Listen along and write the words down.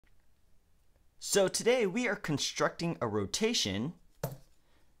So today we are constructing a rotation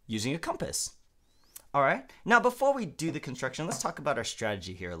using a compass. All right, now before we do the construction, let's talk about our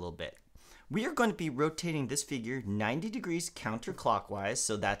strategy here a little bit. We are going to be rotating this figure 90 degrees counterclockwise,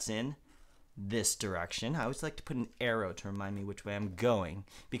 so that's in this direction. I always like to put an arrow to remind me which way I'm going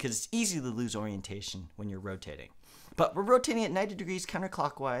because it's easy to lose orientation when you're rotating. But we're rotating at 90 degrees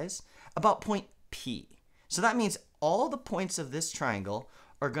counterclockwise about point P. So that means all the points of this triangle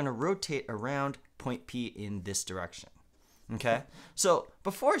are going to rotate around point P in this direction. Okay, so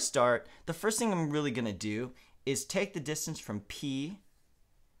before I start, the first thing I'm really going to do is take the distance from P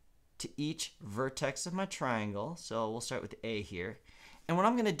to each vertex of my triangle. So we'll start with A here. And what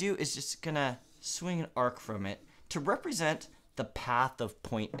I'm going to do is just going to swing an arc from it to represent the path of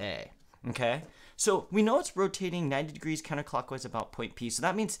point A. Okay, so we know it's rotating 90 degrees counterclockwise about point P. So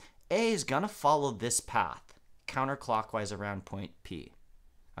that means A is going to follow this path counterclockwise around point P.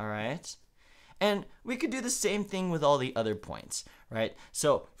 All right. And we could do the same thing with all the other points, right?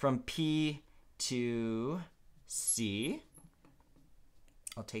 So from P to C,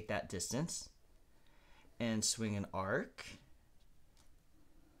 I'll take that distance and swing an arc.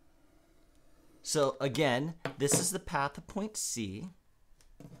 So again, this is the path of point C.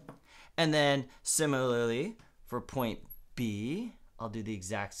 And then similarly for point B, I'll do the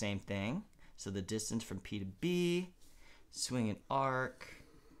exact same thing. So the distance from P to B, swing an arc.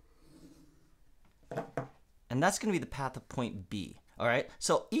 And that's going to be the path of point B. All right.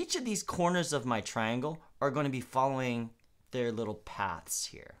 So each of these corners of my triangle are going to be following their little paths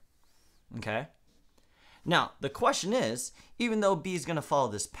here. Okay. Now, the question is, even though B is going to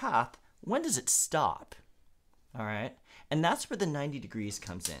follow this path, when does it stop? All right. And that's where the 90 degrees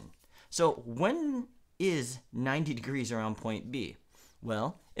comes in. So when is 90 degrees around point B?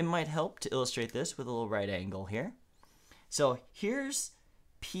 Well, it might help to illustrate this with a little right angle here. So here's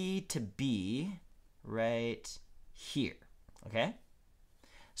P to B right here, okay?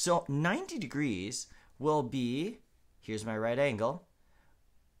 So 90 degrees will be, here's my right angle.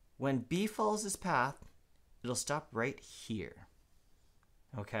 When B follows this path, it'll stop right here,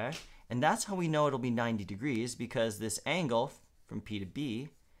 okay? And that's how we know it'll be 90 degrees because this angle from P to B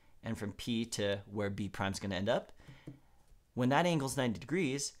and from P to where B prime's gonna end up, when that angle's 90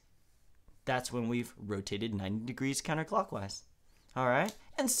 degrees, that's when we've rotated 90 degrees counterclockwise. All right,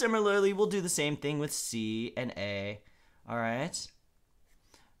 and similarly, we'll do the same thing with C and A. All right,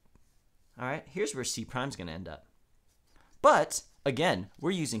 here's where C prime's gonna end up. But again,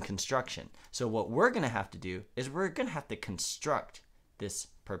 we're using construction. So what we're gonna have to do is we're gonna have to construct this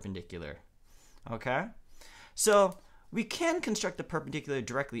perpendicular. Okay, so we can construct the perpendicular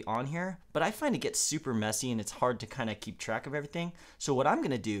directly on here, but I find it gets super messy and it's hard to kind of keep track of everything. So what I'm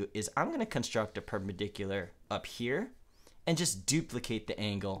gonna do is I'm gonna construct a perpendicular up here and just duplicate the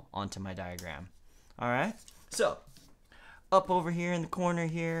angle onto my diagram. All right, so up over here in the corner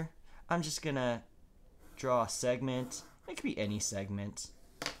here, I'm just gonna draw a segment. It could be any segment.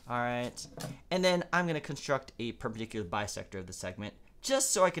 All right, and then I'm gonna construct a perpendicular bisector of the segment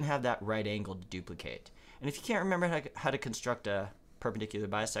just so I can have that right angle to duplicate. And if you can't remember how to construct a perpendicular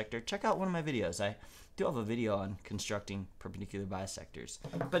bisector, check out one of my videos. I do have a video on constructing perpendicular bisectors,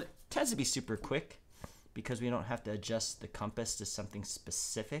 but it tends to be super quick because we don't have to adjust the compass to something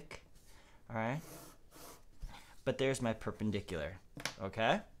specific. All right, but there's my perpendicular.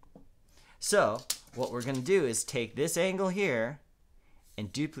 Okay, so what we're gonna do is take this angle here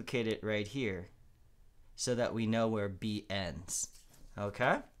and duplicate it right here so that we know where B ends.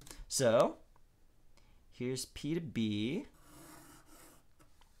 Okay, so here's P to B,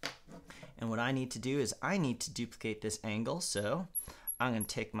 and what I need to do is I need to duplicate this angle. So I'm gonna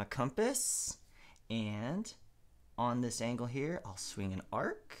take my compass, and on this angle here, I'll swing an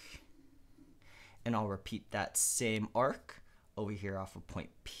arc, and I'll repeat that same arc over here off of point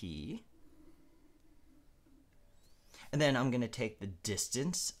P. And then I'm gonna take the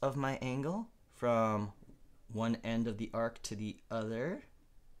distance of my angle from one end of the arc to the other,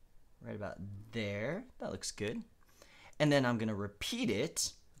 right about there. That looks good. And then I'm gonna repeat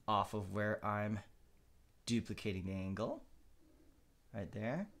it off of where I'm duplicating the angle, right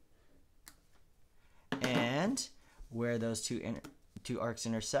there. And where those two arcs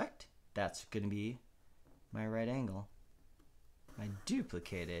intersect, that's going to be my right angle, my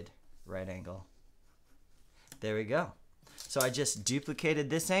duplicated right angle. There we go. So I just duplicated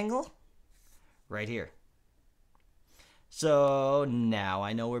this angle right here. So now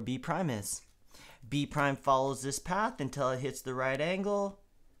I know where B prime is. B prime follows this path until it hits the right angle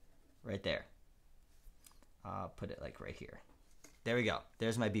right there. I'll put it like right here. There we go.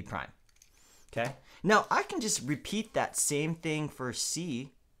 There's my B prime. Okay. Now I can just repeat that same thing for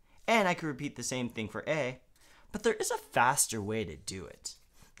C And I could repeat the same thing for A, but there is a faster way to do it.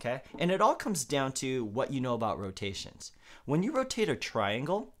 Okay? And it all comes down to what you know about rotations. When you rotate a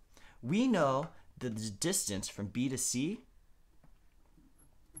triangle, we know that the distance from B to C,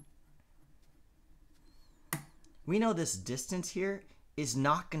 we know this distance here is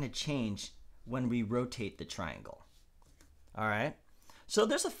not going to change when we rotate the triangle. All right? So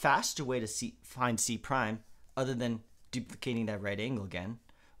there's a faster way to find C prime other than duplicating that right angle again.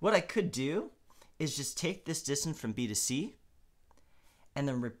 What I could do is just take this distance from B to C and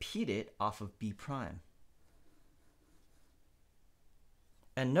then repeat it off of B prime.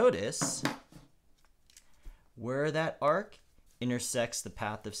 And notice where that arc intersects the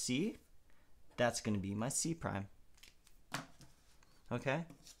path of C, that's going to be my C prime. Okay?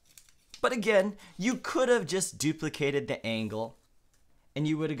 But again, you could have just duplicated the angle and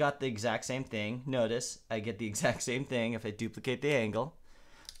you would have got the exact same thing. Notice, I get the exact same thing if I duplicate the angle.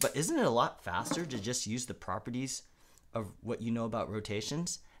 But isn't it a lot faster to just use the properties of what you know about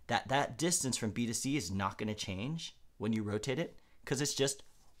rotations? That distance from B to C is not going to change when you rotate it because it's just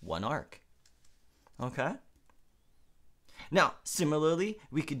one arc. Okay? Now, similarly,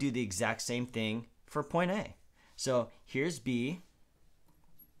 we could do the exact same thing for point A. So here's B.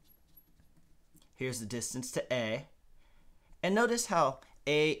 Here's the distance to A. And notice how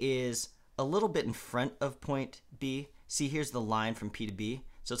A is a little bit in front of point B. See, here's the line from P to B.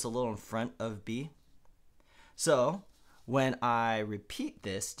 So it's a little in front of B. So when I repeat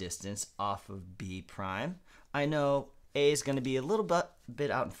this distance off of B prime, I know A is going to be a little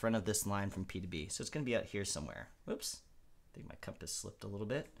bit out in front of this line from P to B. So it's going to be out here somewhere. Whoops. I think my compass slipped a little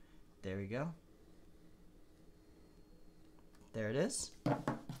bit. There we go. There it is.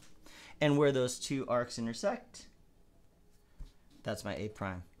 And where those two arcs intersect, that's my A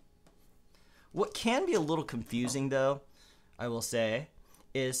prime. What can be a little confusing though, I will say,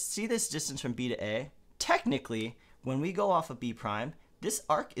 is see this distance from B to A? Technically, when we go off of B prime, this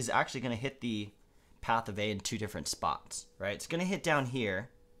arc is actually going to hit the path of A in two different spots, right? It's going to hit down here,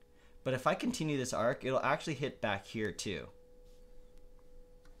 but if I continue this arc, it'll actually hit back here too.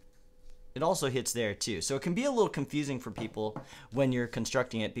 It also hits there too. So it can be a little confusing for people when you're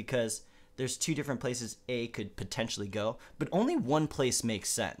constructing it because there's two different places A could potentially go, but only one place makes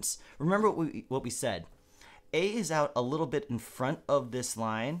sense. Remember what we said. A is out a little bit in front of this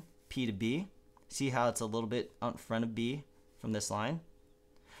line, P to B. See how it's a little bit out in front of B from this line?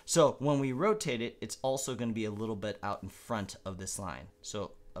 So when we rotate it, it's also going to be a little bit out in front of this line.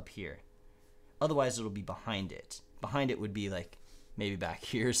 So up here. Otherwise, it'll be behind it. Behind it would be like maybe back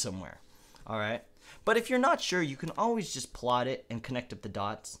here somewhere. All right. But if you're not sure, you can always just plot it and connect up the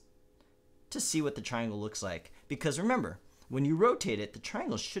dots to see what the triangle looks like. Because remember, when you rotate it, the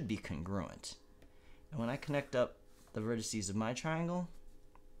triangle should be congruent. And when I connect up the vertices of my triangle,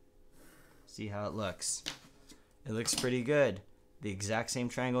 see how it looks. It looks pretty good. The exact same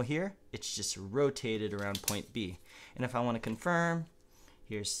triangle here, it's just rotated around point B. And if I want to confirm,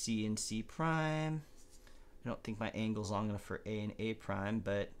 here's C and C prime. I don't think my angle's long enough for A and A prime,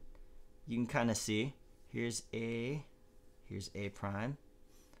 but you can kind of see. Here's A prime.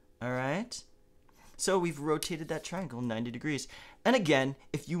 All right. So we've rotated that triangle 90 degrees. And again,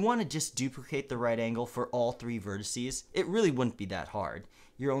 if you want to just duplicate the right angle for all three vertices, it really wouldn't be that hard.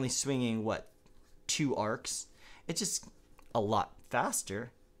 You're only swinging, what, 2 arcs? It's just a lot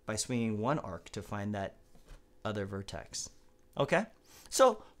faster by swinging 1 arc to find that other vertex. Okay?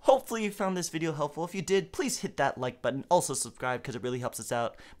 So hopefully you found this video helpful. If you did, please hit that like button. Also subscribe because it really helps us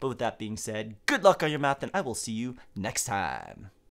out. But with that being said, good luck on your math and I will see you next time.